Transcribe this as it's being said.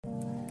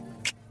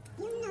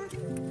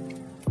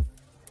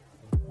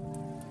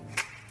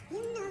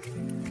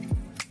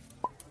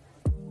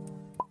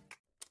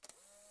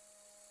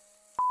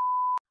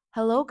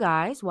Hello,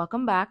 guys.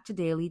 Welcome back to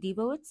Daily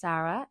Devo with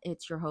Sarah.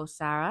 It's your host,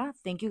 Sarah.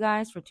 Thank you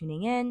guys for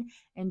tuning in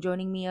and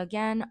joining me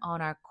again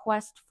on our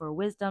quest for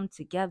wisdom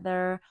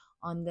together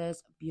on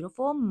this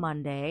beautiful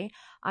Monday.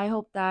 I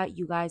hope that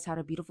you guys had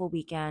a beautiful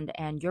weekend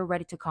and you're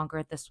ready to conquer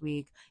it this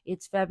week.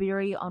 It's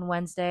February on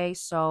Wednesday,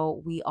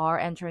 so we are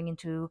entering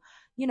into,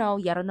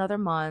 yet another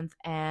month.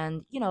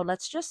 And,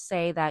 let's just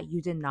say that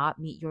you did not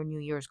meet your New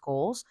Year's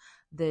goals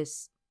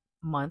this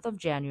month of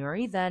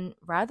January, then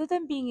rather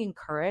than being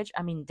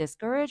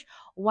discouraged,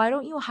 why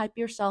don't you hype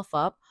yourself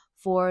up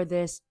for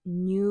this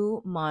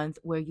new month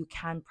where you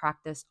can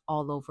practice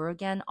all over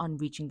again on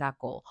reaching that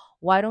goal?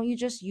 Why don't you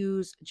just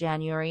use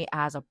January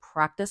as a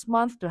practice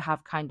month to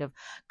have kind of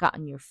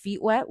gotten your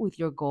feet wet with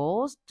your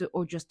goals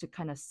or just to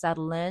kind of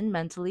settle in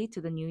mentally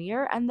to the new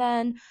year and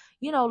then,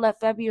 let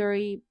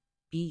February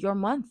be your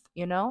month?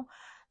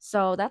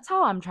 So that's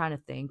how I'm trying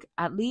to think.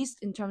 At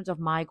least in terms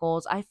of my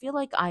goals, I feel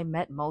like I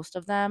met most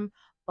of them,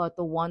 but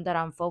the one that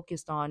I'm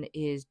focused on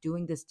is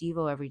doing this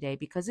Devo every day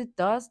because it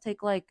does take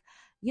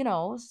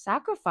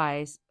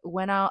sacrifice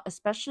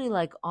especially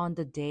like on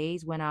the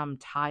days when I'm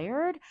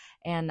tired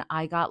and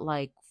I got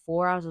like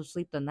 4 hours of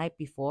sleep the night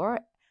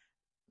before,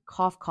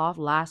 cough, cough,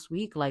 last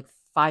week, like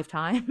five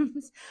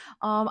times.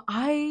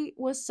 I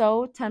was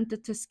so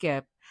tempted to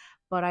skip,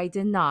 but I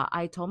did not.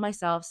 I told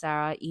myself,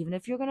 Sarah, even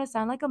if you're going to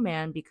sound like a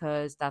man,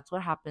 because that's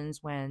what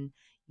happens when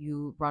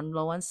you run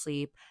low on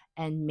sleep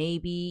and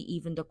maybe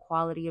even the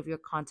quality of your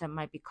content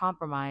might be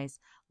compromised.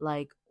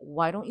 Like,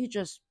 why don't you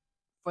just,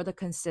 for the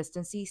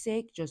consistency's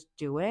sake, just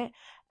do it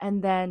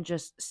and then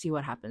just see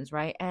what happens,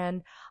 right?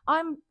 And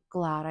I'm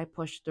glad I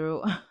pushed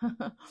through.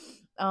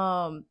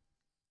 um,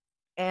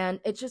 and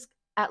it just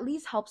at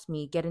least helps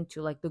me get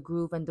into like the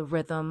groove and the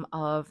rhythm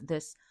of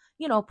this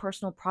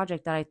personal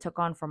project that I took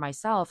on for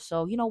myself.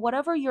 So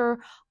whatever your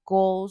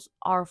goals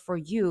are for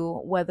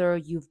you, whether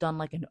you've done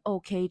like an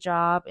okay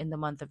job in the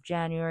month of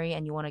January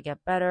and you want to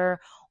get better,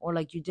 or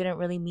like you didn't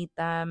really meet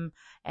them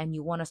and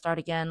you want to start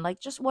again,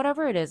 like just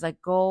whatever it is,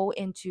 like go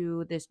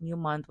into this new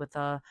month with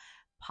a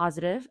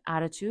positive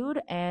attitude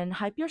and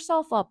hype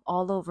yourself up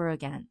all over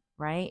again,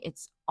 right?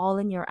 It's all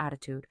in your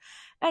attitude.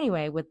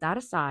 Anyway, with that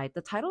aside,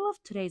 the title of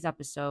today's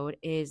episode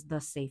is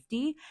The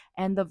Safety,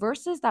 and the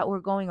verses that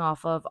we're going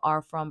off of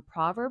are from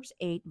Proverbs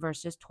 8,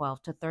 verses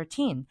 12 to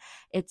 13.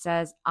 It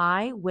says,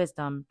 I,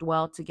 wisdom,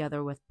 dwell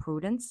together with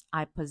prudence.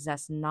 I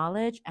possess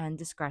knowledge and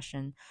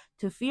discretion.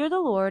 To fear the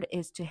Lord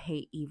is to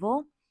hate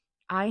evil.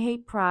 I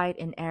hate pride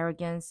and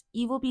arrogance,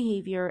 evil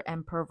behavior,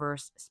 and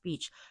perverse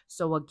speech.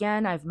 So,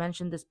 again, I've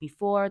mentioned this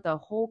before. The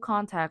whole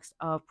context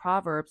of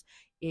Proverbs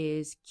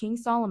is King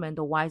Solomon,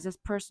 the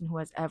wisest person who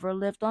has ever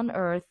lived on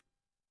earth,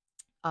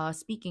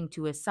 speaking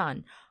to his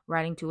son,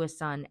 writing to his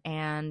son.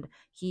 And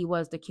he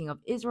was the king of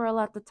Israel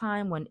at the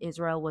time when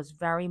Israel was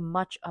very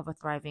much of a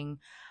thriving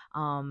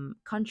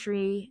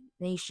country,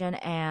 nation.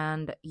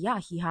 And yeah,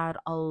 he had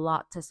a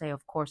lot to say,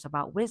 of course,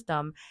 about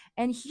wisdom.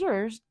 And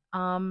here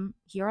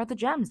are the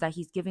gems that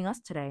he's giving us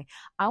today.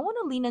 I want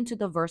to lean into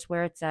the verse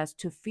where it says,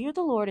 to fear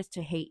the Lord is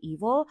to hate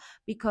evil,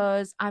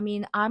 because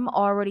I'm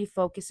already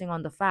focusing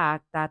on the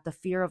fact that the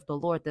fear of the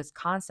Lord, this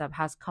concept,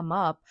 has come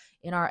up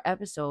in our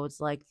episodes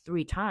like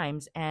three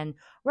times, and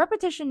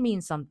repetition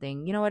means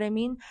something, you know what I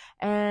mean?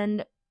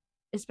 And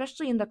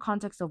especially in the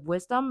context of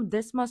wisdom,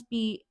 this must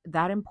be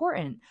that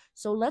important.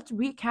 So let's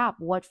recap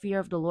what fear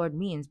of the Lord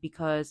means,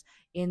 because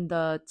in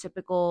the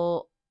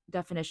typical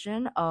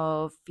definition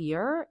of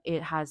fear,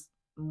 it has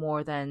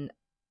more than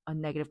a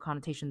negative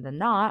connotation than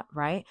not,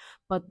 right?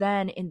 But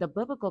then in the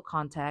biblical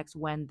context,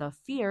 when the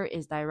fear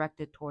is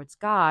directed towards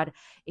God,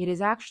 it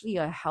is actually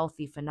a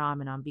healthy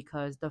phenomenon,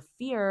 because the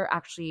fear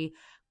actually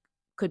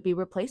could be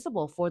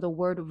replaceable for the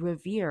word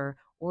revere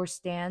or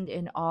stand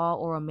in awe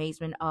or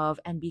amazement of.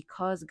 And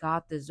because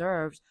God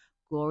deserves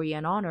glory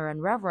and honor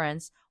and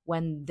reverence,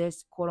 when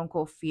this quote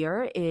unquote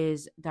fear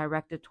is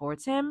directed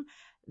towards him,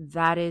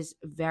 that is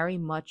very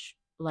much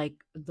like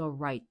the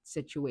right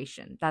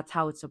situation. That's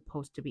how it's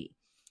supposed to be.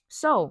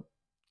 So,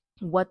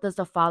 what does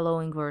the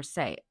following verse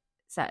say?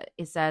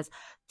 It says,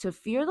 to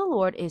fear the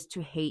Lord is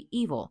to hate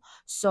evil.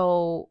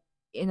 So,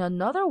 in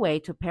another way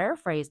to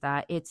paraphrase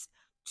that, it's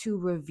to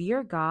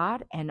revere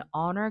God and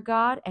honor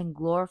God and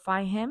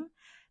glorify Him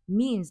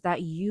means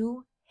that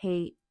you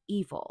hate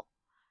evil.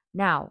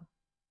 Now,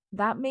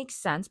 that makes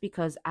sense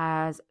because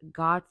as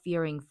God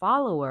fearing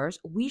followers,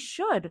 we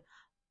should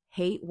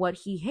hate what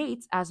he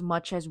hates as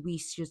much as we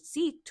should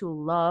seek to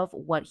love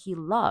what he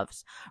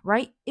loves,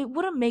 right? It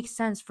wouldn't make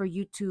sense for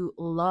you to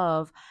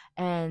love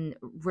and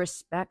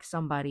respect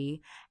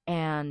somebody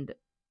and,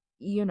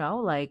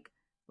 like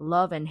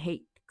love and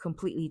hate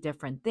completely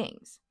different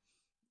things.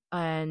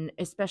 And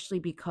especially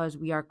because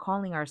we are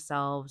calling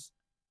ourselves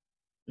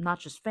not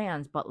just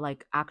fans, but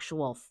like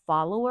actual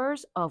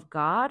followers of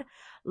God,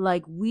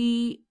 like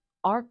we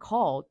are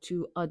called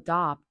to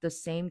adopt the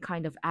same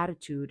kind of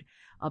attitude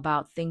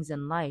about things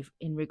in life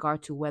in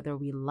regard to whether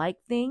we like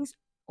things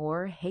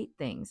or hate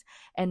things.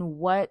 And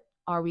what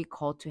are we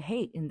called to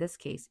hate? In this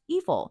case,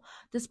 evil.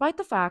 Despite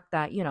the fact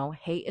that,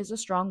 hate is a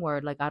strong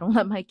word. Like, I don't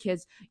let my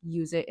kids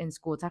use it in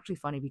school. It's actually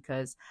funny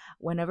because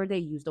whenever they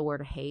use the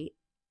word hate,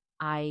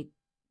 I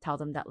tell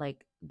them that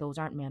like those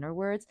aren't manner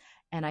words,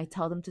 and I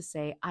tell them to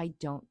say I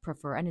don't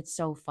prefer. And it's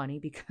so funny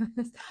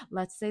because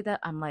let's say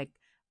that I'm like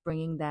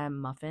bringing them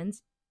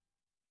muffins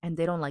and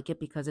they don't like it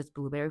because it's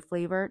blueberry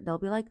flavored, they'll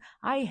be like,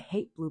 I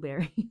hate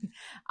blueberry.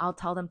 I'll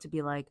tell them to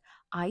be like,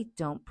 I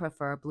don't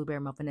prefer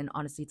blueberry muffin. And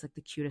honestly, it's like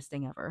the cutest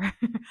thing ever.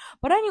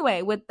 But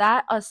anyway, with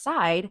that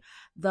aside,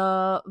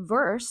 the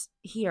verse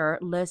here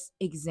lists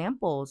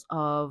examples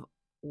of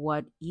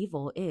what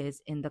evil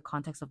is in the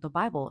context of the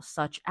Bible,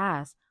 such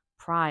as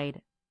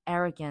pride,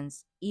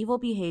 arrogance, evil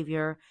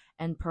behavior,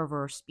 and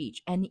perverse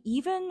speech. And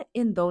even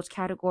in those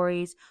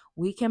categories,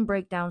 we can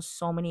break down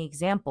so many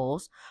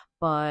examples,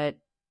 but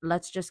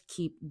let's just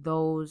keep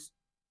those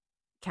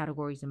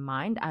categories in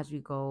mind as we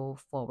go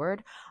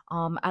forward.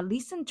 At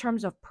least in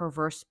terms of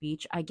perverse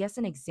speech, I guess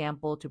an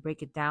example to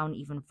break it down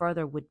even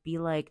further would be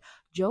like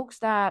jokes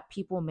that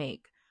people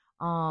make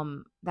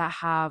that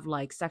have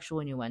like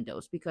sexual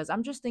innuendos, because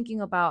I'm just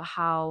thinking about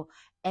how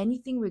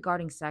anything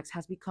regarding sex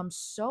has become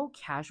so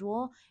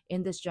casual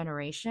in this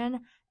generation.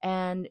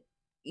 And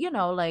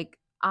like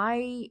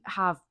I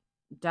have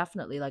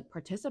definitely like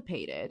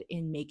participated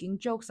in making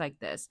jokes like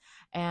this,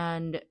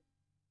 and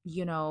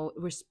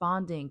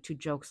responding to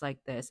jokes like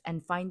this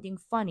and finding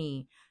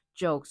funny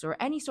jokes or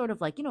any sort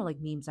of like, like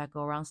memes that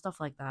go around,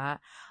 stuff like that.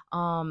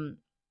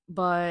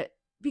 But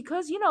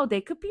because,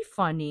 they could be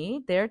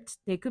funny,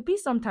 they could be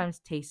sometimes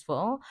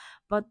tasteful,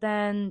 but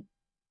then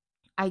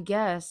I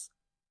guess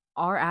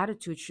our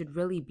attitude should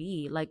really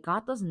be like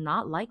God does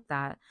not like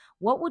that.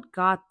 What would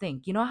God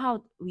think? You know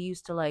how we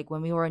used to like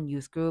when we were in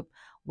youth group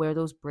wear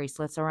those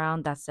bracelets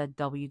around that said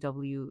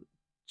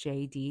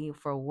WWJD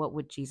for what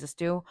would Jesus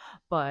do?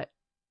 But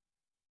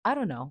I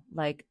don't know.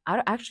 Like,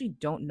 actually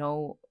don't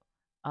know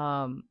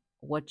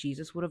what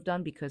Jesus would have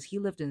done because he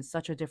lived in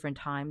such a different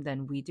time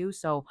than we do.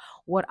 So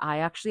what I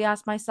actually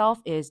ask myself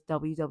is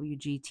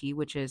WWGT,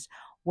 which is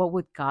what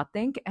would God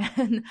think?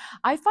 And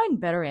I find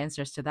better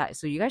answers to that.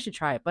 So you guys should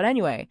try it. But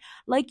anyway,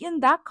 like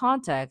in that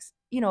context,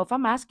 if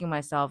I'm asking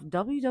myself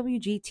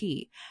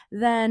WWGT,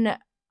 then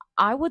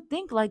I would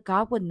think like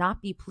God would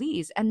not be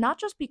pleased. And not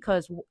just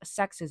because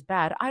sex is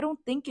bad. I don't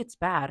think it's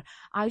bad.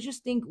 I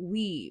just think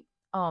we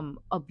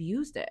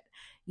abused it,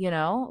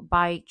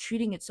 by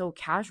treating it so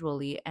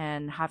casually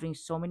and having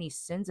so many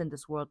sins in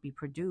this world be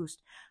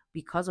produced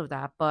because of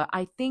that. But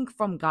I think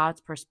from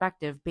God's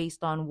perspective,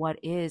 based on what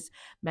is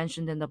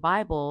mentioned in the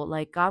Bible,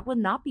 like God would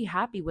not be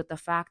happy with the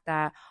fact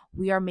that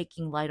we are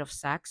making light of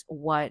sex,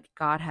 what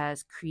God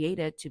has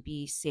created to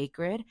be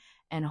sacred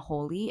and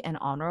holy and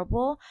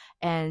honorable,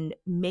 and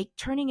make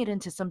turning it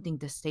into something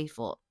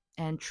distasteful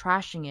and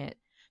trashing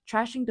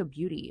the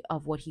beauty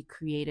of what he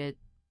created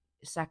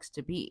sex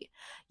to be,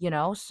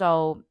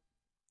 so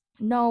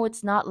no,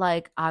 it's not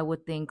like I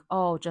would think,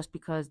 oh, just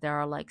because there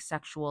are like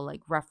sexual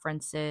like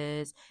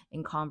references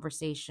in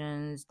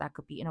conversations that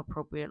could be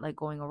inappropriate, like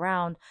going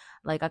around,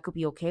 like I could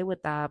be okay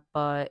with that.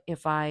 But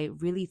if I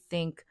really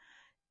think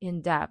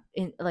in depth,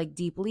 in like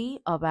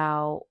deeply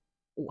about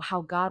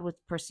how God would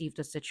perceive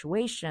the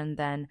situation,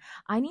 then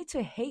I need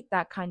to hate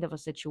that kind of a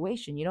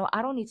situation.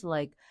 I don't need to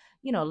like,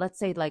 let's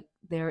say like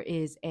there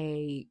is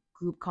a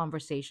group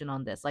conversation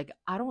on this. Like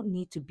I don't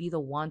need to be the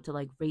one to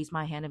like raise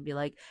my hand and be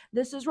like,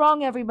 this is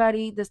wrong,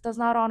 everybody. This does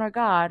not honor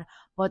God.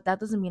 But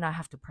that doesn't mean I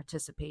have to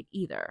participate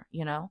either,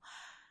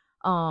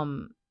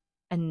 um,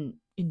 and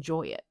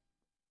enjoy it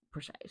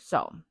per se.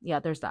 So yeah,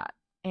 there's that.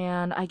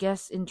 And I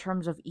guess in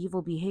terms of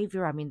evil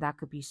behavior, I mean that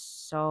could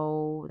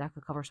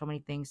cover so many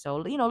things. So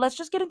let's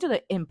just get into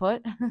the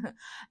input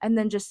and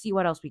then just see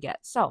what else we get.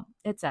 So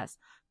it says,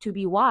 to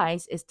be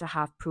wise is to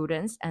have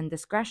prudence and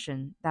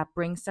discretion that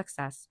brings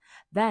success.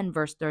 Then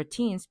verse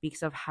 13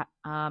 speaks of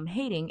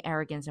hating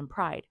arrogance and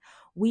pride.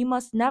 We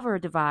must never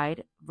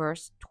divide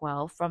verse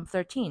 12 from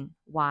 13.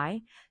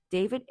 Why?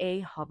 David A.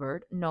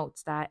 Hubbard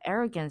notes that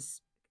arrogance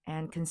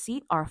and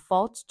conceit are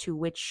faults to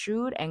which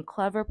shrewd and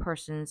clever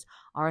persons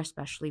are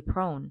especially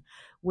prone,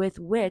 with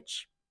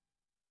which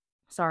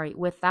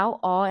without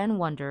awe and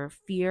wonder,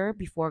 fear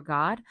before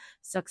God,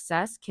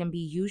 success can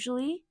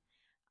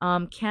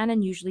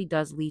and usually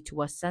does lead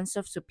to a sense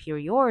of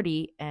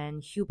superiority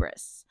and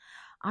hubris.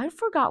 I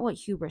forgot what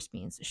hubris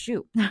means.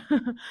 Shoot.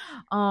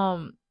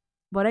 um,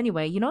 but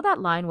anyway,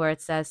 that line where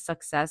it says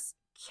success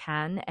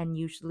can and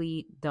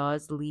usually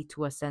does lead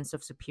to a sense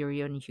of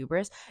superiority and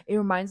hubris. It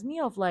reminds me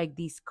of like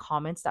these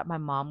comments that my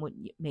mom would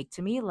make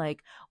to me,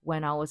 like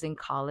when I was in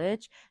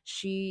college.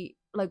 She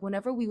like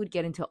whenever we would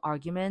get into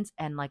arguments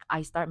and like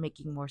I start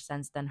making more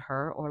sense than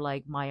her, or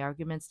like my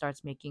argument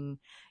starts making,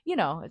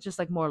 it's just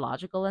like more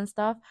logical and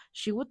stuff,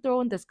 she would throw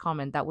in this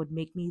comment that would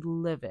make me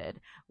livid,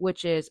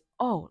 which is,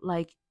 oh,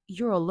 like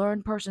you're a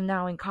learned person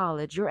now in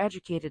college, you're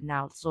educated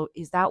now, so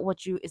is that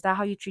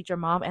how you treat your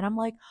mom? And I'm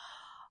like,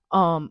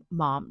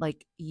 mom,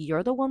 like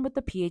you're the one with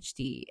the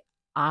PhD.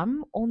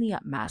 I'm only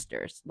at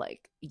masters.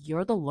 Like,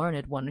 you're the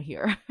learned one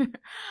here.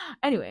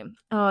 Anyway,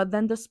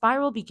 then the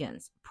spiral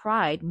begins.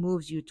 Pride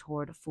moves you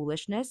toward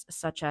foolishness,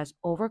 such as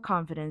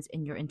overconfidence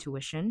in your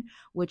intuition,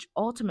 which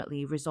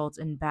ultimately results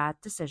in bad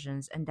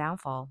decisions and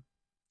downfall.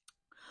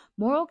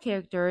 Moral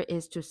character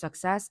is to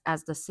success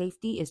as the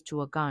safety is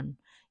to a gun.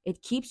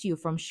 It keeps you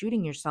from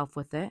shooting yourself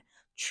with it.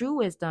 True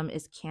wisdom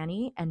is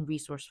canny and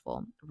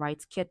resourceful,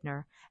 writes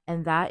Kidner,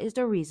 and that is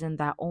the reason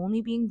that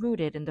only being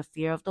rooted in the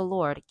fear of the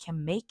Lord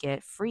can make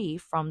it free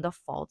from the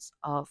faults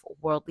of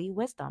worldly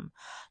wisdom.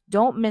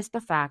 Don't miss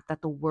the fact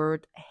that the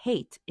word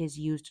hate is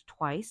used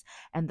twice,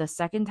 and the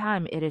second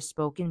time it is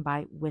spoken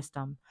by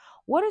wisdom.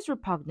 What is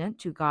repugnant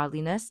to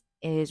godliness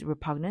is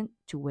repugnant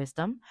to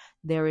wisdom.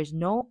 There is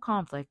no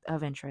conflict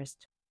of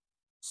interest.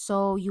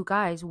 So, you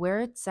guys, where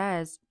it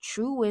says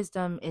true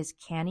wisdom is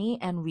canny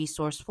and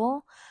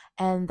resourceful,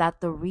 and that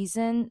the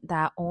reason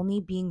that only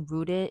being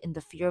rooted in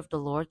the fear of the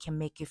Lord can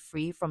make you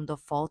free from the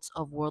faults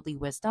of worldly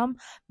wisdom,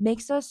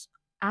 makes us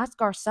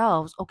ask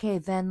ourselves, okay,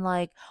 then,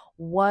 like,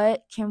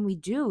 what can we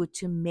do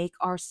to make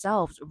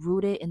ourselves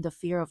rooted in the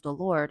fear of the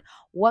Lord?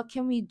 What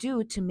can we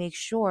do to make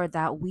sure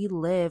that we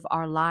live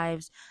our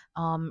lives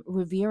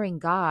revering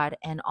God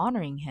and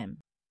honoring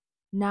Him?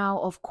 Now,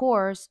 of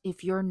course,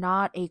 if you're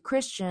not a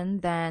Christian,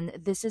 then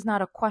this is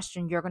not a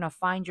question you're going to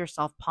find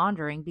yourself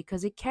pondering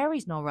because it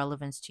carries no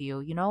relevance to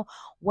you. You know,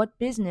 what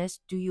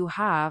business do you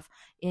have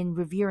in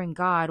revering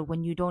God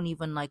when you don't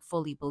even like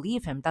fully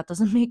believe him? That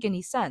doesn't make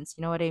any sense.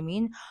 You know what I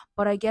mean?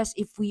 But I guess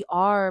if we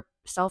are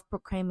self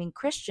proclaiming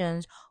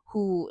Christians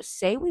who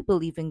say we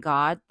believe in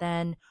God,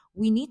 then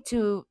we need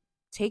to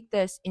take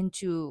this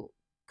into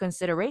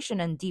consideration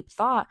and deep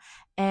thought,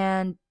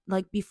 and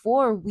like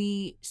before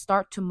we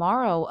start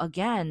tomorrow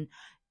again,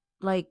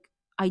 like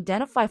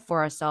identify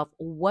for ourselves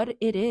what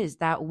it is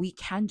that we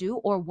can do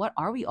or what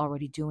are we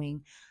already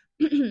doing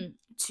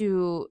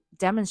to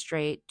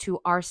demonstrate to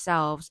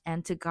ourselves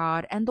and to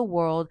God and the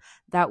world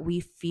that we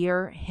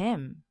fear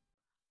him.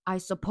 I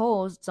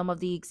suppose some of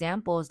the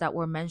examples that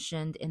were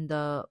mentioned in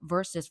the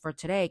verses for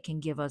today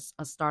can give us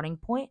a starting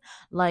point.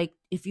 Like,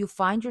 if you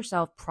find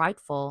yourself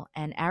prideful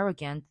and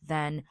arrogant,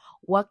 then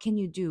what can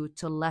you do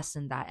to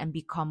lessen that and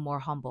become more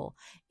humble?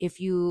 If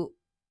you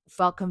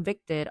felt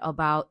convicted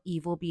about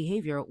evil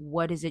behavior,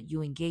 what is it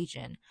you engage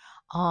in?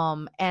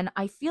 And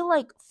I feel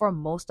like for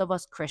most of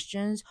us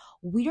Christians,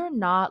 we are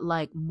not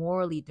like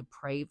morally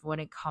depraved when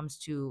it comes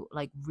to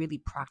like really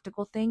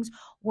practical things.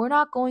 We're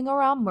not going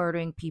around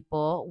murdering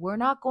people. We're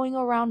not going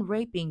around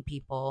raping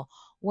people.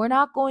 We're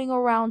not going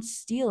around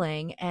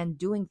stealing and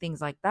doing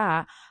things like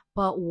that.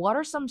 But what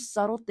are some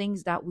subtle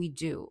things that we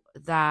do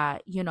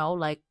that,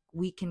 like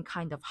we can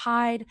kind of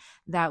hide,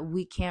 that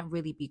we can't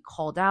really be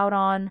called out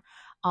on?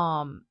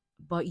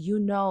 But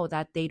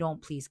that they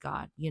don't please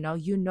God.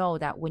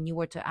 That when you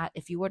were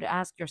if you were to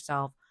ask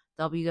yourself,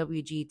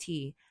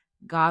 WWGT,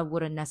 God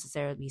wouldn't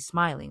necessarily be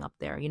smiling up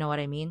there. You know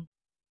what I mean?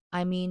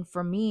 I mean,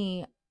 for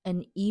me,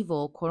 an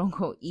evil, quote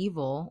unquote,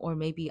 evil, or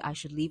maybe I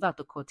should leave out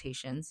the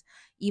quotations,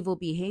 evil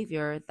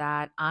behavior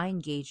that I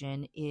engage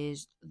in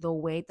is the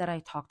way that I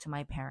talk to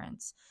my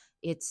parents.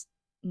 It's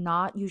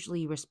not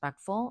usually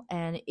respectful,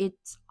 and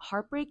it's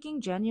heartbreaking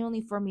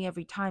genuinely for me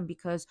every time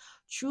because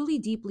truly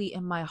deeply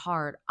in my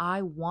heart,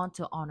 I want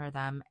to honor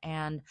them.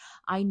 And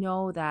I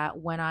know that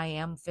when I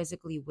am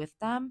physically with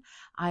them,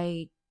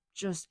 I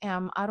just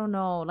am, I don't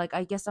know, like,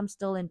 I guess I'm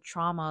still in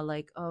trauma,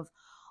 like, of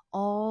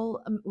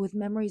all with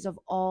memories of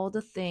all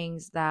the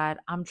things that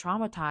I'm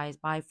traumatized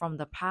by from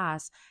the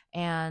past,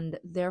 and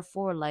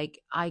therefore like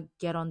I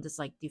get on this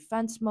like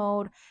defense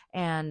mode,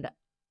 and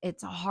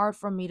it's hard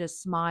for me to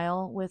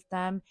smile with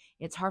them.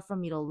 It's hard for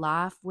me to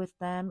laugh with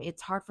them.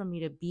 It's hard for me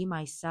to be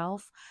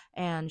myself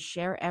and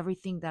share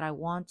everything that I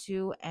want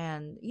to,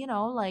 and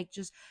like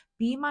just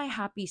be my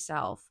happy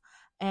self.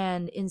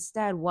 And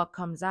instead what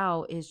comes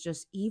out is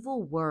just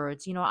evil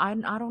words. I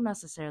don't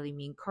necessarily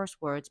mean curse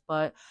words,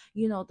 but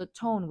the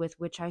tone with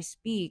which I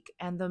speak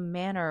and the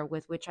manner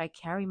with which I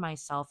carry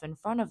myself in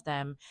front of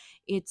them,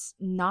 it's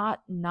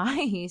not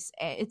nice.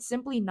 It's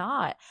simply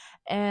not.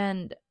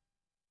 And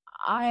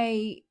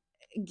I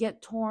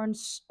get torn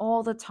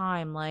all the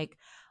time. Like,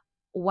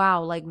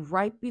 wow, like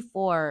right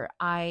before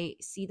I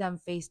see them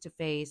face to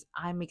face,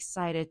 I'm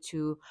excited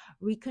to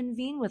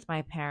reconvene with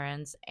my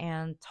parents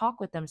and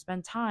talk with them,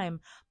 spend time.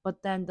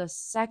 But then the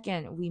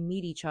second we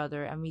meet each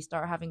other and we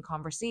start having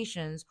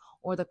conversations,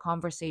 or the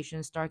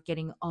conversations start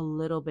getting a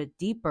little bit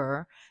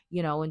deeper,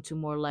 into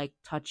more like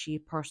touchy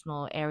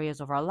personal areas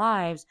of our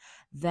lives,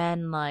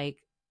 then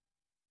like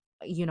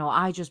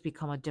I just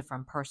become a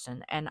different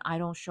person and I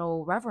don't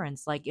show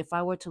reverence. Like, if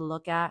I were to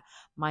look at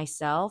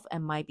myself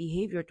and my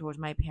behavior towards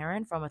my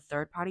parent from a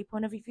third party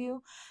point of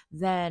view,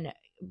 then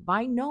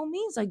by no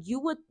means, like,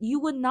 you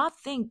would not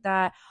think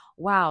that,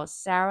 wow,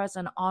 Sarah's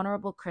an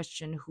honorable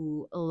Christian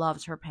who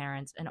loves her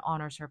parents and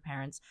honors her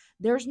parents.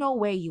 There's no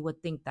way you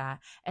would think that.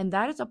 And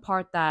that is a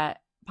part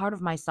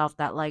of myself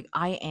that like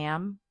I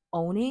am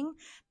owning,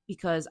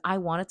 because I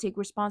want to take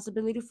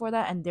responsibility for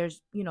that, and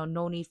there's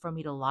no need for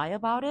me to lie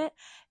about it.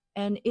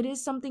 And it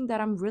is something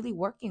that I'm really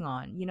working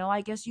on.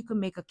 I guess you could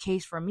make a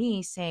case for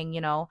me saying,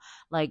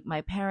 like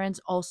my parents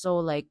also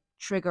like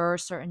trigger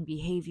certain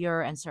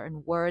behavior and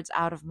certain words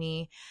out of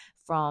me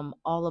from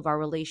all of our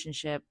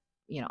relationship,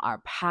 our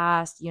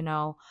past,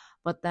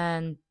 but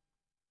then,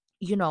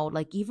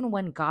 like even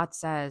when God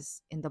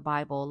says in the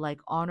Bible,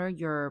 like honor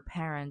your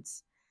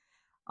parents,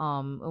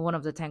 one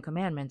of the 10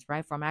 commandments,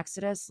 right, from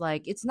Exodus,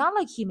 like it's not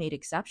like he made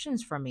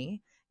exceptions for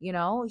me.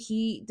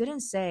 He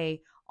didn't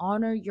say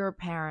honor your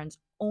parents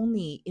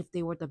only if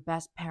they were the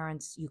best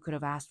parents you could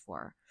have asked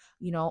for,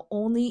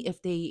 only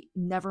if they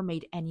never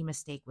made any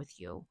mistake with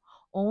you,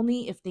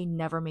 only if they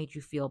never made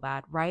you feel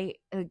bad, right?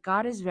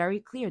 God is very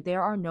clear,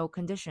 there are no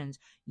conditions.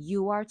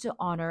 You are to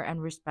honor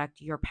and respect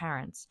your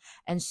parents.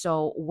 And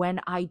so when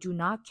I do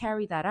not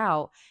carry that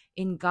out,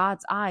 in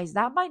God's eyes,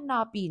 that might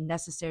not be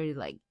necessarily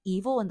like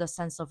evil in the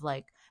sense of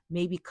like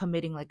maybe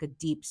committing like a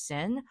deep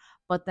sin,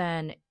 but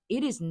then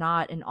it is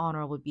not an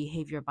honorable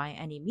behavior by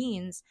any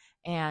means.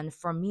 And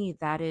for me,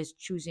 that is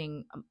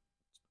choosing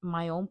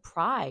my own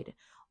pride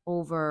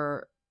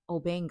over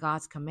obeying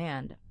God's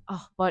command.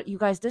 Oh, but you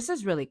guys, this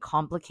is really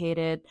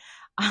complicated.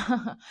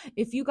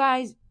 If you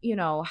guys,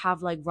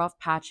 have like rough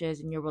patches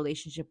in your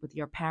relationship with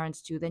your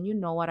parents too, then you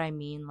know what I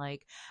mean.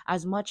 Like,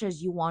 as much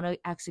as you want to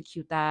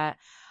execute that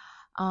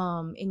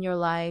in your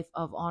life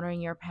of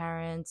honoring your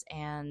parents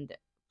and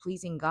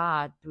pleasing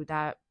God through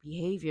that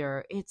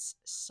behavior, it's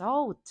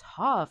so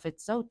tough.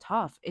 It's so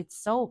tough. It's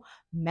so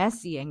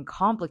messy and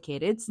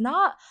complicated. It's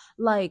not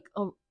like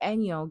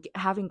and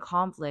having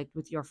conflict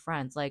with your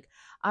friends. Like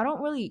I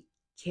don't really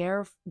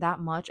care that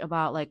much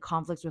about like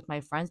conflicts with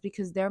my friends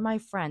because they're my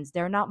friends.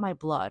 They're not my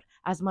blood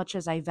as much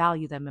as I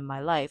value them in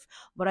my life.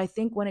 But I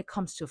think when it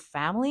comes to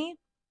family,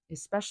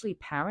 especially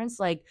parents,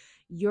 like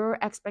your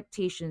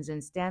expectations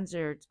and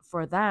standards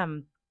for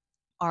them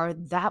are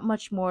that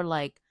much more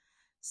like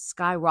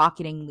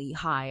skyrocketingly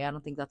high. I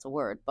don't think that's a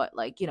word, but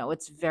like,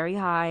 it's very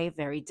high,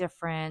 very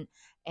different.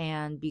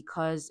 And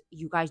because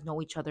you guys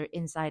know each other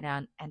inside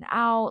and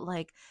out,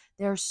 like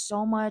there's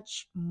so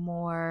much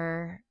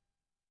more,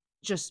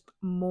 just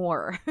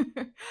more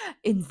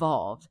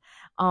involved.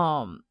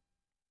 Um,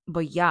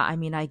 but yeah, I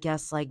mean, I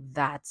guess like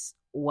that's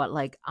what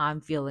like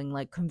I'm feeling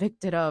like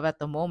convicted of at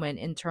the moment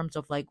in terms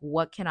of like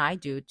what can I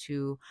do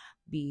to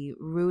be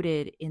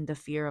rooted in the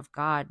fear of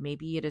God.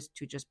 Maybe it is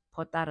to just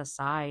put that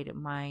aside,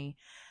 my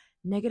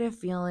negative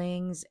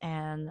feelings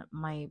and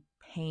my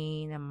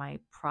pain and my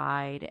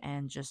pride,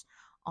 and just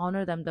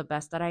honor them the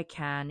best that I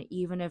can.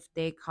 Even if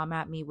they come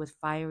at me with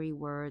fiery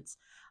words,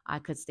 I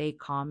could stay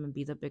calm and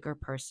be the bigger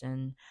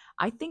person.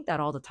 I think that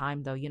all the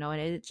time though, and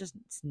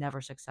it's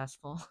never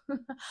successful.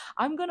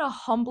 I'm gonna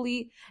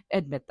humbly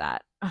admit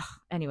that. Ugh,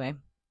 anyway,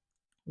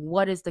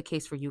 what is the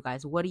case for you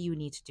guys? What do you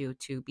need to do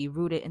to be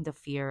rooted in the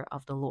fear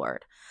of the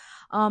Lord?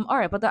 All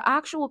right, but the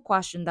actual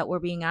question that we're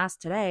being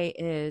asked today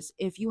is,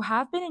 if you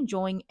have been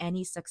enjoying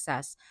any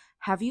success,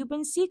 have you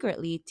been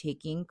secretly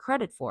taking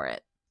credit for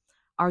it?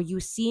 Are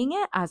you seeing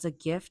it as a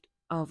gift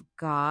of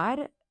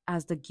God,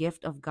 as the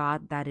gift of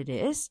God that it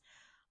is?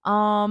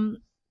 Um,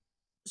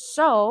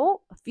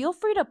 so feel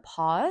free to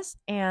pause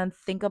and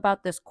think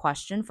about this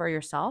question for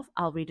yourself.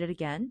 I'll read it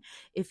again.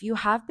 If you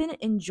have been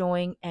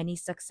enjoying any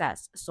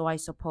success, so I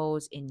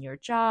suppose in your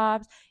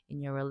jobs, in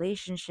your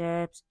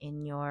relationships,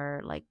 in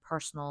your like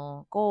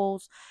personal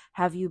goals,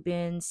 have you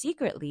been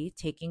secretly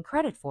taking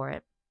credit for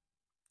it?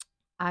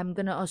 I'm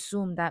gonna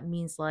assume that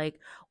means like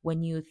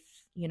when you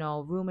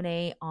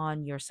ruminate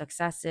on your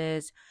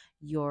successes,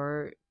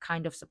 you're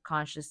kind of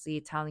subconsciously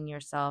telling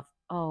yourself,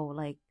 oh,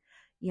 like,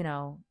 you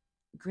know,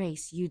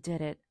 Grace, you did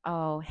it.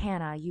 Oh,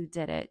 Hannah, you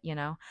did it.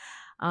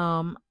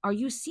 Are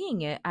you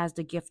seeing it as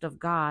the gift of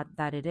God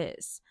that it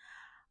is?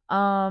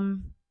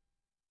 Um,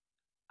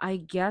 I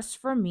guess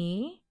for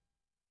me,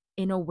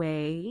 in a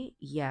way,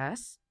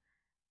 yes.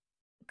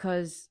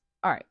 Because,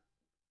 all right.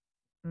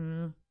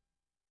 mm,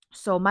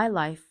 So my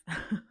life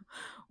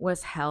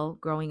was hell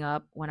growing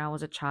up when I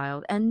was a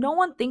child, and no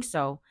one thinks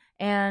so.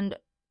 And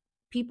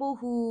people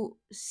who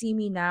see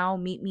me now,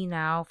 meet me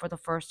now for the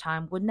first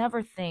time, would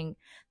never think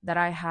that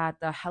I had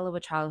the hell of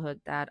a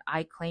childhood that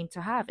I claim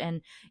to have.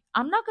 And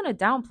I'm not going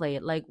to downplay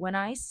it. Like when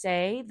I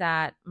say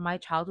that my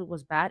childhood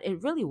was bad,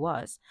 it really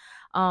was.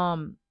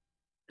 Um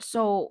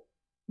so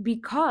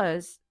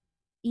because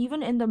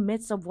even in the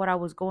midst of what I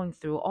was going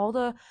through, all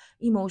the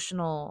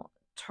emotional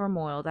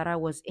turmoil that I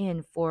was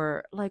in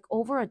for like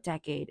over a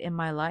decade in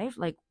my life,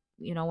 like,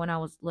 when I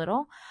was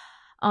little,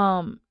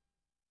 um,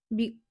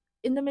 be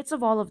in the midst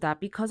of all of that,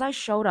 because I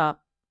showed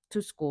up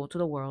to school, to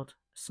the world,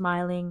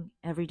 smiling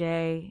every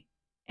day,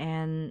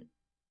 and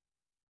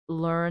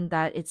learned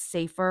that it's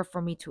safer for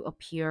me to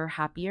appear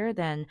happier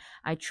than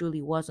I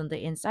truly was on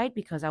the inside,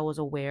 because I was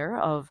aware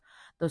of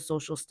the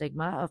social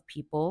stigma of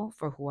people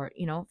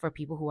for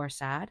people who are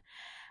sad.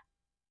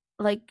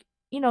 Like,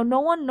 no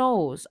one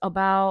knows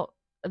about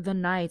the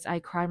nights I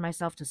cried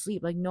myself to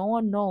sleep. Like no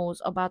one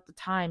knows about the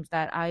times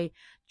that I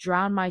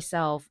drowned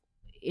myself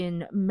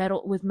in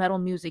metal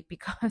music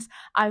because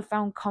I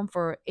found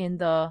comfort in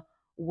the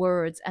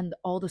words and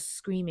all the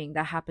screaming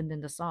that happened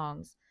in the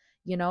songs.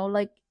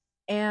 like,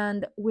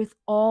 and with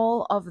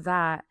all of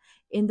that,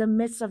 in the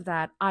midst of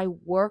that, I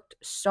worked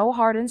so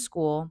hard in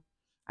school.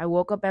 I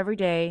woke up every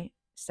day,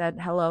 said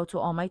hello to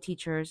all my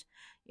teachers.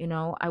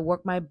 I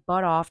worked my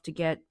butt off to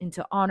get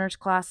into honors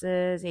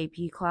classes,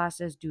 AP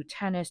classes, do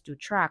tennis, do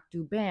track,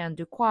 do band,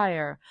 do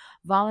choir,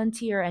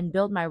 volunteer, and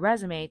build my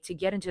resume to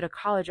get into the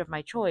college of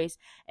my choice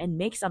and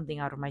make something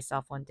out of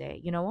myself one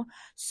day.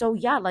 So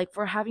yeah, like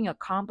for having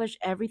accomplished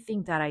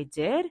everything that I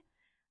did,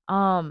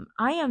 I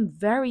am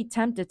very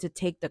tempted to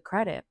take the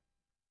credit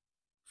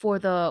for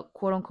the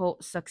quote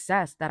unquote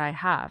success that I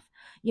have.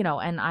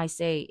 And I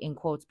say in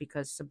quotes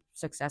because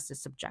success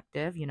is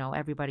subjective.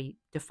 Everybody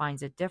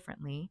defines it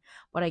differently.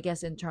 But I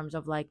guess in terms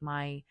of like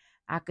my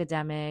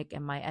academic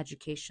and my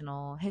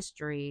educational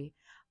history,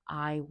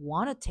 I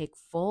want to take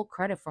full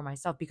credit for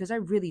myself because I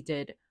really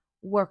did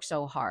work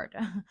so hard,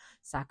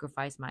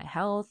 sacrifice my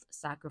health,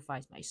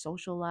 sacrifice my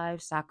social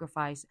life,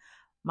 sacrifice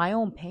my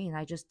own pain.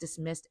 I just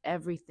dismissed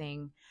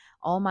everything,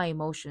 all my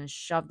emotions,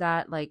 shoved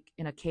that like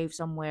in a cave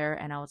somewhere.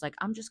 And I was like,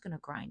 I'm just going to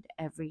grind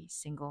every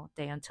single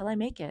day until I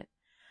make it.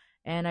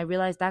 And I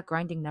realized that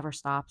grinding never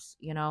stops.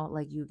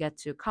 Like you get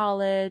to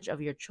college of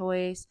your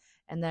choice.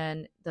 And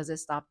then does it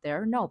stop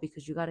there? No,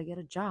 because you got to get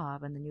a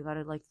job and then you got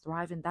to like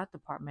thrive in that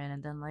department.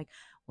 And then, like,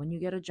 when you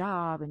get a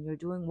job and you're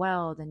doing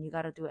well, then you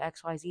got to do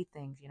XYZ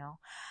things.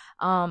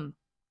 Um,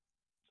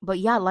 but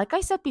yeah, like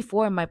I said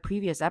before in my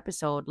previous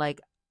episode,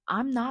 like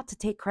I'm not to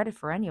take credit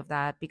for any of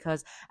that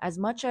because as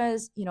much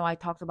as, I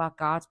talked about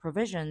God's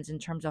provisions in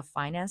terms of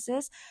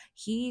finances,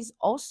 he's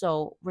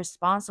also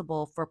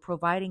responsible for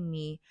providing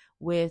me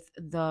with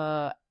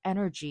the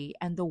energy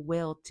and the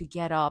will to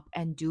get up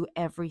and do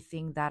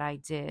everything that I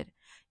did.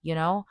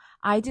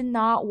 I did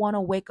not want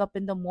to wake up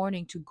in the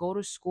morning to go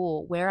to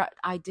school where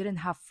I didn't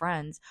have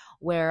friends,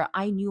 where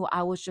I knew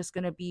I was just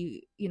going to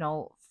be,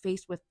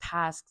 faced with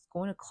tasks,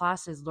 going to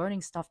classes,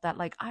 learning stuff that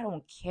like I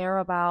don't care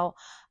about.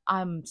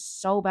 I'm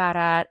so bad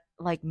at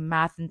like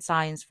math and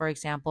science, for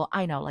example.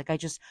 I know, like I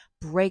just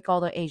break all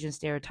the Asian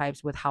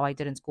stereotypes with how I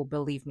did in school,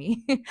 believe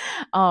me.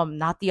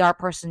 Not the art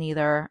person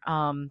either.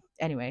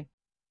 Anyway,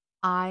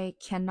 I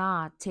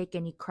cannot take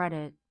any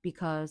credit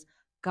because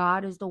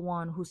God is the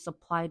one who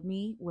supplied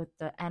me with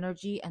the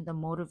energy and the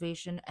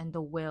motivation and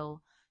the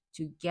will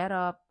to get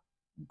up,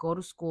 go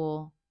to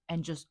school,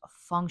 and just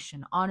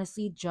function.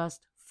 Honestly,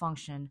 just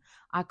function.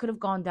 I could have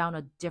gone down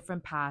a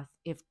different path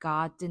if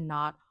God did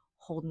not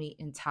hold me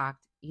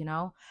intact.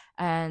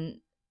 And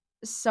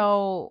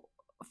so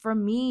for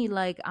me,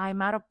 like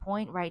I'm at a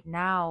point right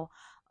now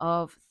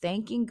of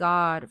thanking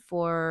God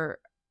for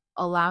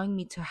allowing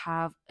me to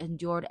have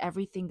endured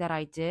everything that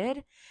I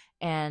did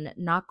and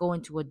not go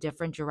into a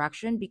different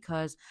direction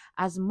because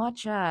as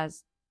much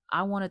as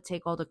I want to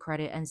take all the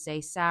credit and say,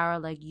 Sarah,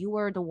 like you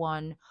were the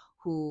one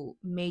who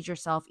made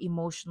yourself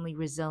emotionally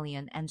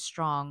resilient and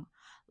strong,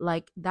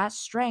 like that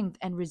strength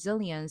and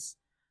resilience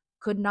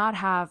could not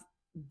have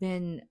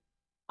been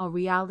a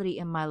reality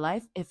in my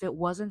life if it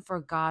wasn't for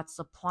God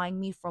supplying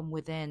me from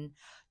within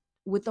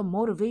with the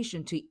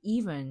motivation to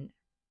even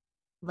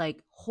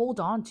like hold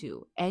on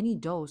to any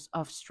dose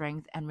of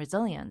strength and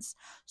resilience.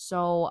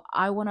 So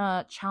I want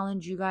to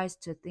challenge you guys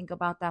to think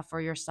about that for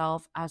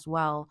yourself as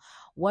well.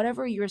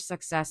 Whatever your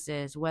success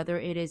is, whether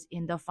it is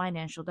in the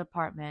financial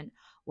department,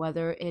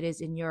 whether it is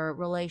in your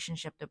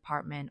relationship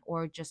department,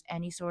 or just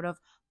any sort of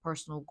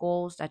personal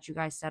goals that you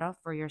guys set up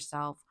for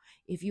yourself,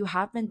 if you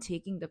have been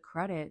taking the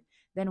credit,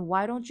 then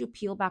why don't you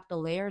peel back the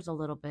layers a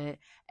little bit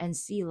and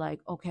see like,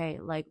 okay,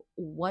 like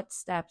what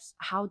steps,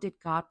 how did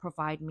God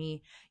provide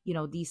me,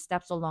 these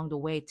steps along the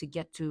way to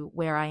get to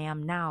where I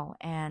am now,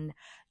 and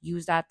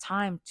use that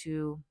time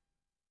to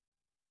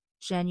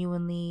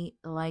genuinely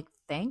like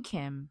thank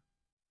him.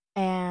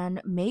 And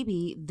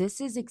maybe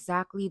this is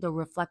exactly the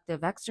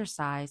reflective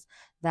exercise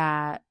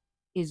that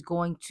is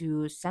going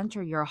to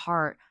center your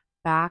heart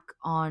back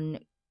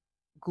on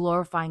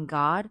glorifying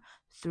God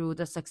through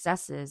the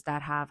successes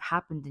that have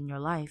happened in your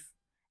life.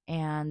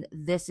 And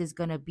this is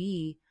going to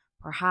be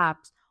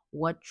perhaps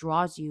what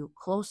draws you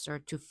closer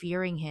to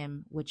fearing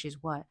Him, which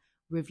is what?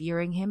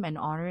 Revering Him and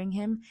honoring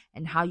Him.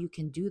 And how you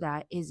can do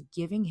that is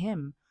giving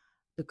Him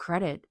the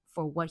credit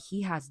for what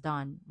He has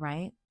done,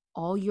 right?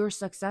 All your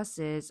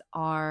successes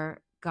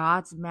are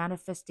God's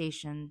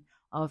manifestation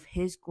of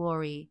His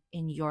glory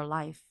in your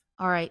life.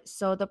 All right,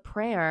 so the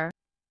prayer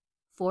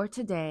for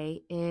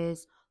today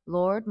is,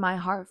 Lord, my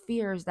heart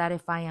fears that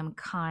if I am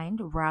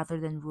kind rather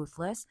than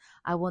ruthless,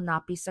 I will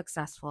not be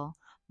successful.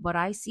 But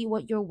I see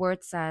what your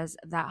word says,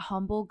 that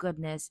humble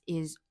goodness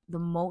is the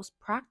most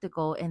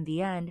practical in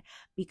the end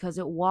because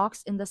it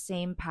walks in the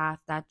same path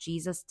that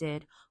Jesus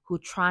did, who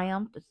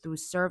triumphed through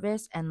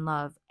service and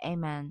love.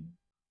 Amen.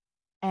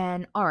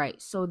 And all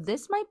right, so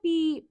this might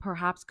be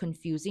perhaps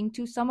confusing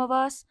to some of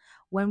us.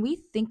 When we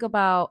think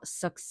about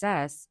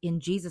success in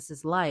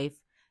Jesus's life,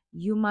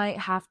 you might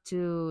have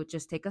to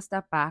just take a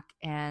step back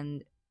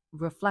and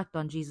reflect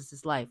on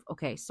Jesus's life.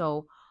 Okay,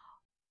 so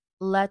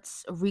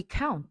let's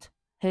recount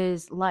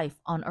his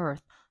life on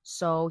earth.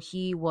 So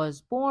he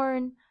was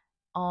born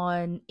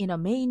on in a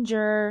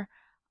manger.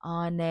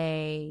 on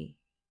a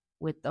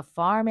with the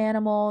farm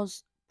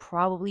animals,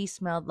 probably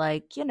smelled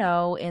like,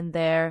 in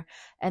there.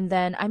 And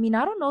then, I mean,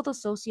 I don't know the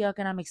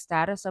socioeconomic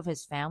status of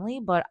his family,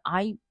 but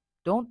I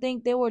don't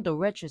think they were the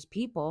richest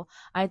people.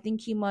 I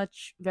think he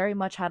very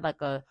much had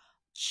like a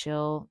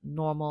chill,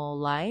 normal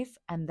life.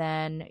 And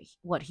then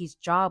what his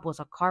job was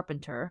a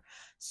carpenter.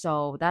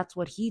 So that's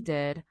what he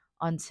did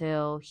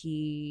until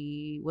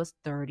he was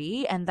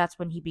 30. And that's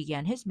when he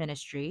began his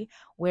ministry,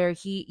 where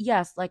he,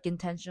 yes, like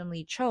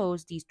intentionally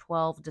chose these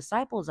 12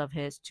 disciples of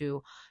his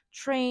to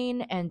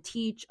train and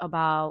teach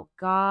about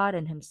God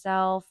and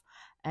himself,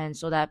 and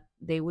so that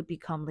they would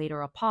become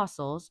later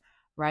apostles,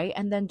 right?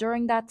 And then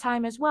during that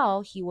time as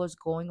well, he was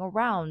going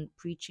around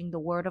preaching the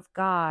word of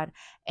God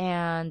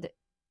and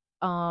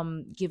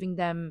giving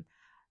them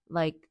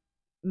like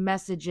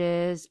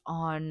messages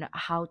on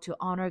how to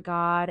honor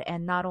God,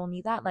 and not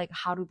only that, like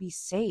how to be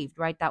saved,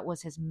 right? That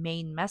was his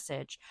main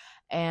message.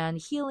 And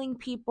healing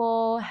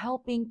people,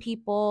 helping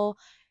people,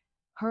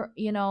 hurt,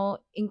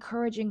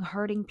 encouraging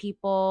hurting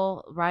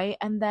people, right?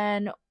 And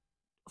then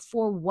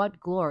for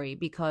what glory?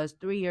 Because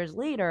 3 years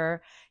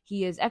later,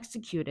 he is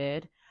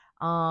executed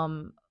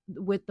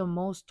with the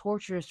most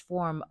torturous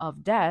form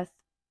of death,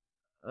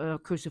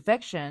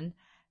 crucifixion,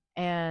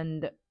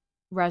 and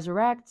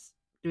resurrects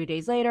 3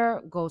 days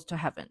later, goes to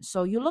heaven.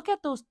 So you look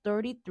at those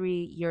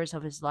 33 years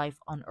of his life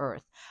on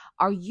earth.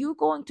 Are you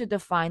going to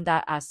define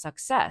that as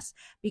success?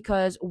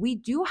 Because we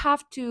do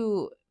have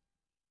to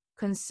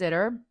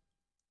consider,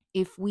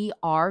 if we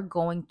are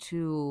going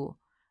to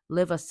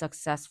live a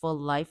successful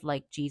life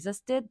like Jesus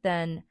did,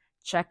 then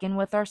check in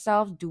with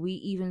ourselves. Do we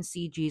even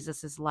see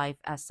Jesus's life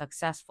as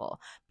successful?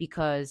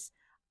 Because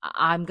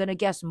I'm going to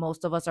guess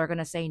most of us are going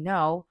to say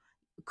no,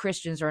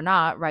 Christians or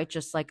not, right?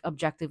 Just like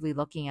objectively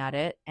looking at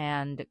it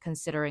and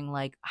considering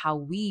like how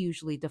we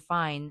usually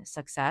define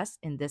success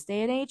in this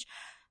day and age.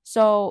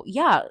 So,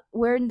 yeah,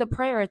 where in the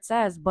prayer it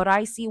says, "But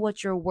I see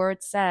what your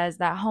word says,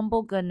 that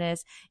humble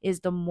goodness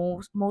is the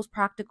most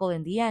practical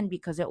in the end,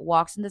 because it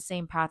walks in the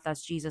same path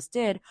as Jesus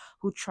did,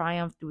 who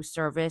triumphed through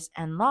service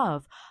and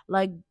love."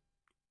 Like,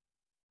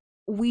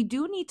 we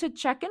do need to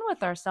check in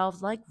with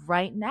ourselves like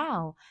right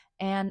now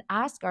and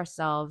ask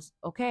ourselves,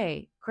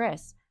 okay,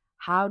 Chris,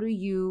 how do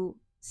you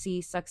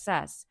see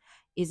success?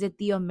 Is it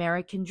the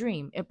American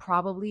dream? It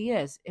probably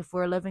is if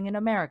we're living in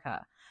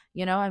America.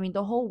 I mean,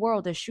 the whole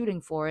world is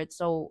shooting for it.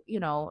 So,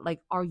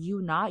 like, are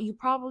you not? You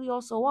probably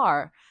also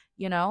are.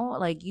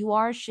 Like, you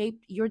are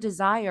shaped, your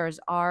desires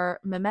are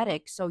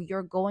mimetic. So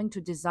you're going to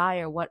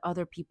desire what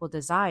other people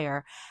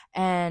desire.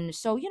 And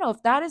so,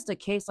 if that is the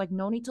case, like,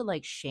 no need to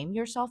like shame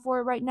yourself for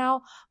it right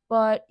now,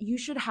 but you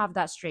should have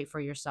that straight for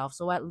yourself.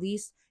 So at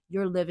least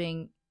you're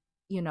living,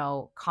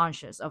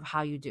 conscious of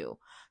how you do.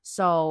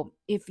 So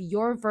if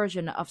your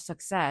version of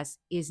success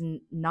is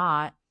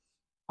not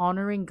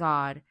honoring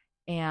God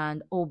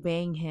and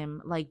obeying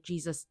Him like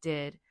Jesus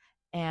did,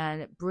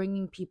 and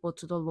bringing people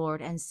to the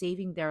Lord and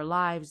saving their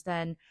lives,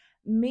 then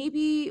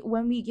maybe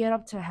when we get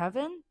up to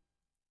heaven,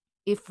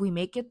 if we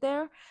make it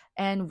there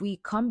and we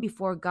come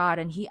before God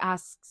and he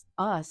asks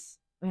us,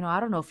 I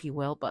don't know if he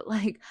will, but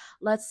like,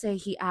 let's say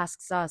he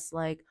asks us,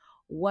 like,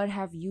 what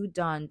have you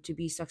done to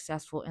be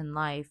successful in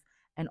life?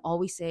 And all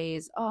we say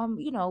is,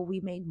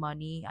 we made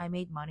money. I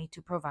made money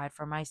to provide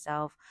for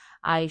myself.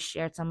 I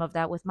shared some of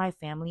that with my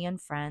family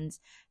and friends,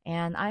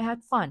 and I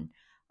had fun.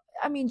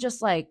 I mean,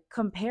 just like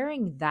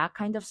comparing that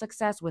kind of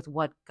success with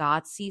what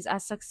God sees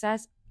as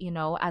success,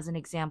 as an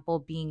example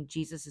being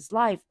Jesus's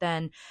life,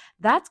 then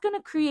that's going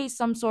to create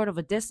some sort of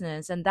a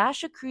dissonance, and that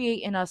should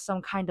create in us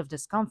some kind of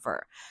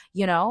discomfort.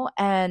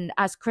 And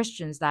as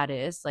Christians, that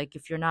is, like,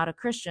 if you're not a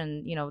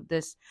Christian,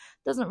 this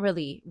doesn't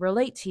really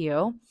relate to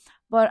you.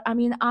 But I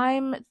mean,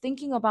 I'm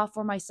thinking about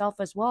for myself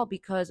as well,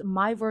 because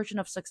my version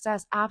of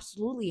success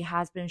absolutely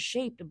has been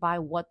shaped by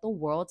what the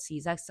world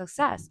sees as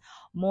success: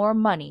 more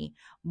money,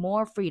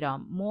 more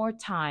freedom, more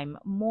time,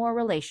 more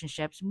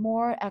relationships,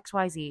 more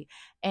XYZ.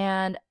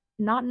 And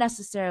not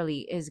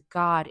necessarily is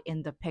God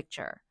in the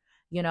picture.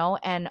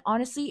 And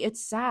honestly,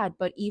 it's sad,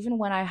 but even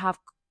when I have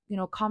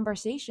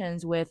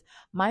conversations with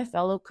my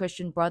fellow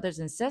Christian brothers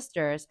and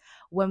sisters,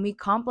 when we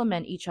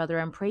compliment each other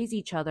and praise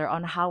each other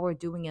on how we're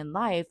doing in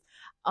life,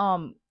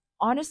 um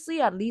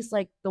honestly, at least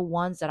like the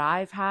ones that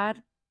I've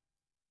had,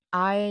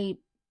 I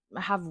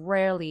have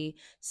rarely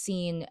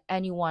seen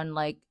anyone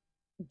like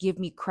give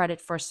me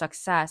credit for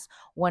success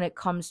when it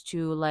comes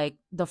to like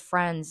the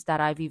friends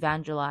that I've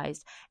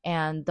evangelized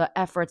and the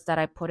efforts that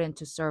I put in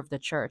to serve the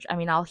church. I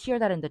mean, I'll hear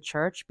that in the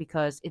church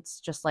because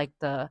it's just like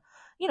the,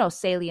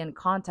 salient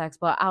context,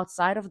 but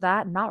outside of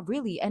that, not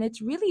really. And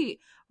it's really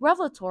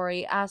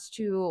revelatory as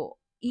to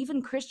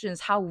even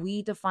Christians how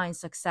we define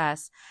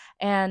success.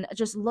 And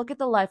just look at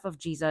the life of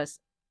Jesus.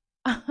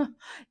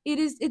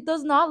 It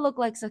does not look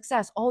like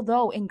success,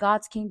 although in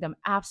God's kingdom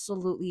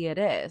absolutely it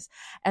is.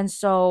 And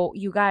so,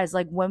 you guys,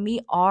 like, when we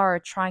are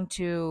trying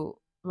to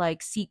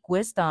like seek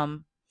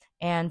wisdom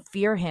and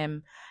fear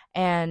him,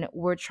 and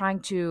we're trying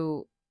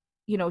to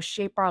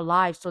shape our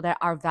lives so that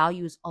our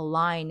values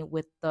align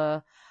with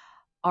the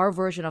our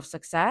version of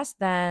success,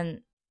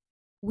 then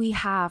we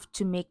have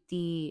to make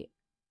the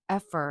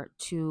effort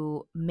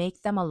to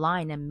make them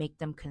align and make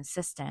them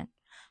consistent.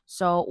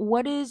 So,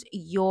 what is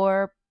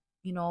your,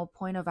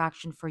 point of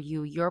action for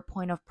you, your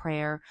point of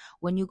prayer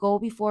when you go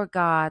before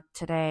God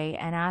today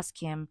and ask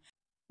Him,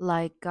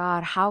 like,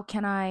 God, how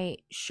can I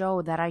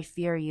show that I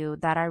fear you,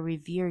 that I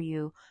revere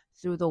you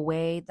through the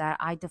way that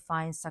I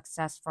define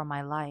success for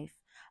my life?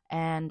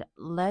 And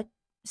let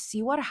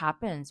see what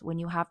happens when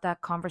you have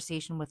that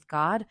conversation with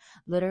God.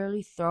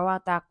 Literally throw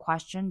out that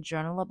question,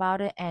 journal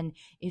about it. And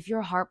if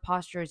your heart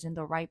posture is in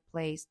the right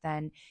place,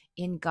 then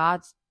in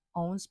God's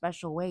own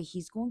special way,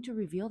 He's going to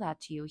reveal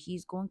that to you.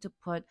 He's going to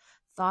put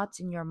thoughts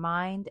in your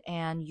mind,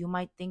 and you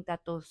might think that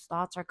those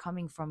thoughts are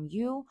coming from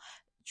you.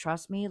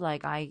 Trust me,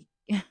 like I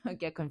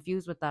get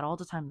confused with that all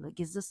the time. Like,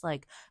 is this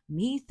like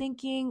me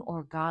thinking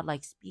or God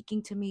like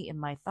speaking to me in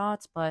my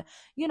thoughts? But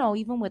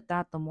even with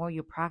that, the more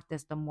you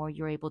practice, the more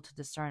you're able to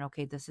discern,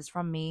 okay, this is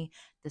from me,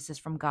 this is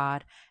from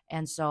God.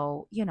 And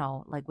so,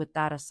 like with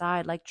that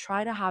aside, like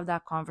try to have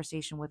that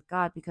conversation with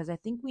God, because I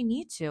think we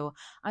need to.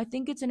 I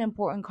think it's an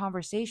important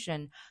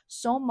conversation.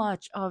 So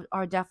much of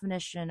our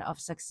definition of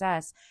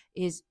success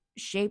is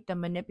shaped and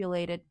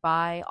manipulated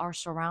by our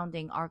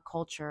surrounding, our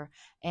culture,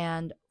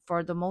 and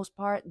for the most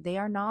part, they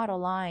are not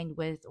aligned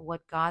with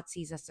what God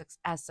sees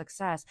as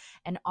success.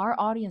 And our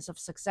audience of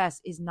success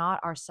is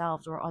not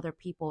ourselves or other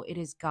people, it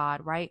is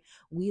God, right?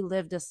 We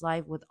live this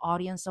life with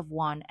audience of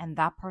one, and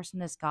that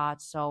person is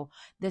God. So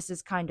this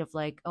is kind of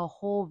like a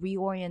whole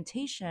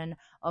reorientation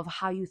of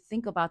how you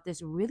think about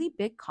this really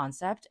big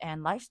concept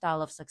and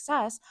lifestyle of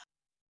success.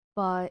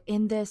 But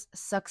in this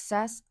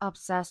success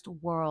obsessed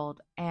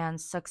world and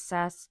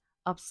success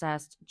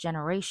obsessed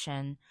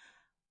generation,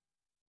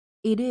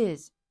 it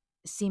is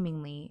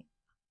seemingly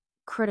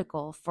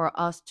critical for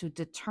us to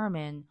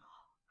determine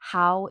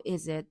how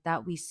is it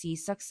that we see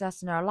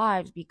success in our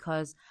lives,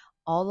 because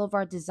all of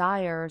our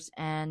desires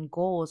and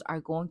goals are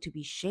going to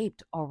be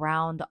shaped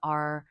around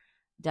our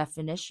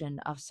definition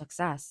of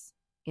success.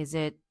 Is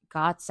it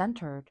God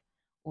centered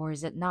or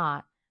is it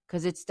not?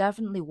 Because it's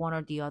definitely one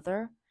or the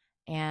other.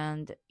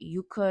 And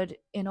you could,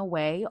 in a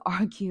way,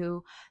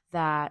 argue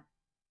that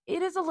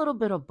it is a little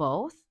bit of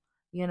both,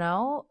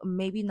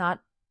 maybe not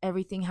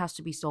everything has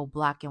to be so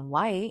black and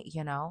white,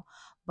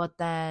 but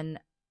then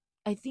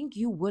I think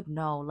you would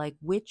know like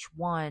which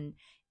one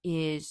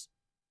is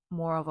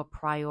more of a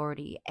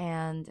priority.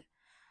 And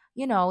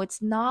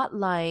it's not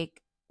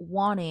like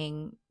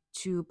wanting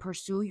to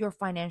pursue your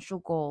financial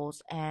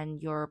goals and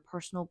your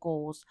personal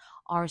goals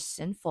are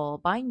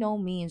sinful. By no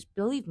means,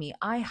 believe me,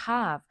 I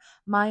have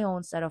my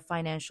own set of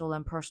financial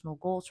and personal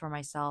goals for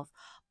myself.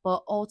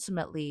 But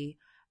ultimately,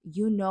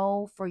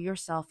 for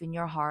yourself in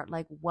your heart,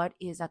 like what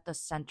is at the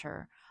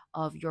center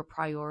of your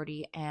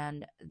priority.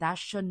 And that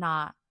should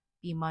not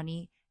be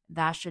money.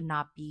 That should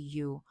not be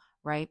you,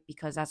 right?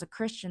 Because as a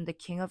Christian, the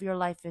king of your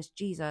life is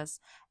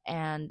Jesus.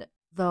 And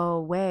the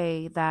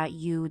way that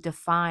you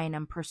define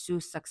and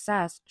pursue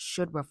success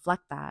should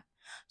reflect that.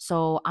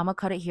 So I'm going to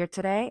cut it here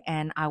today,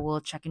 and I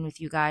will check in with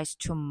you guys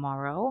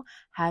tomorrow.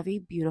 Have a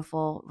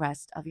beautiful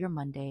rest of your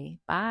Monday.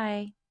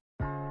 Bye.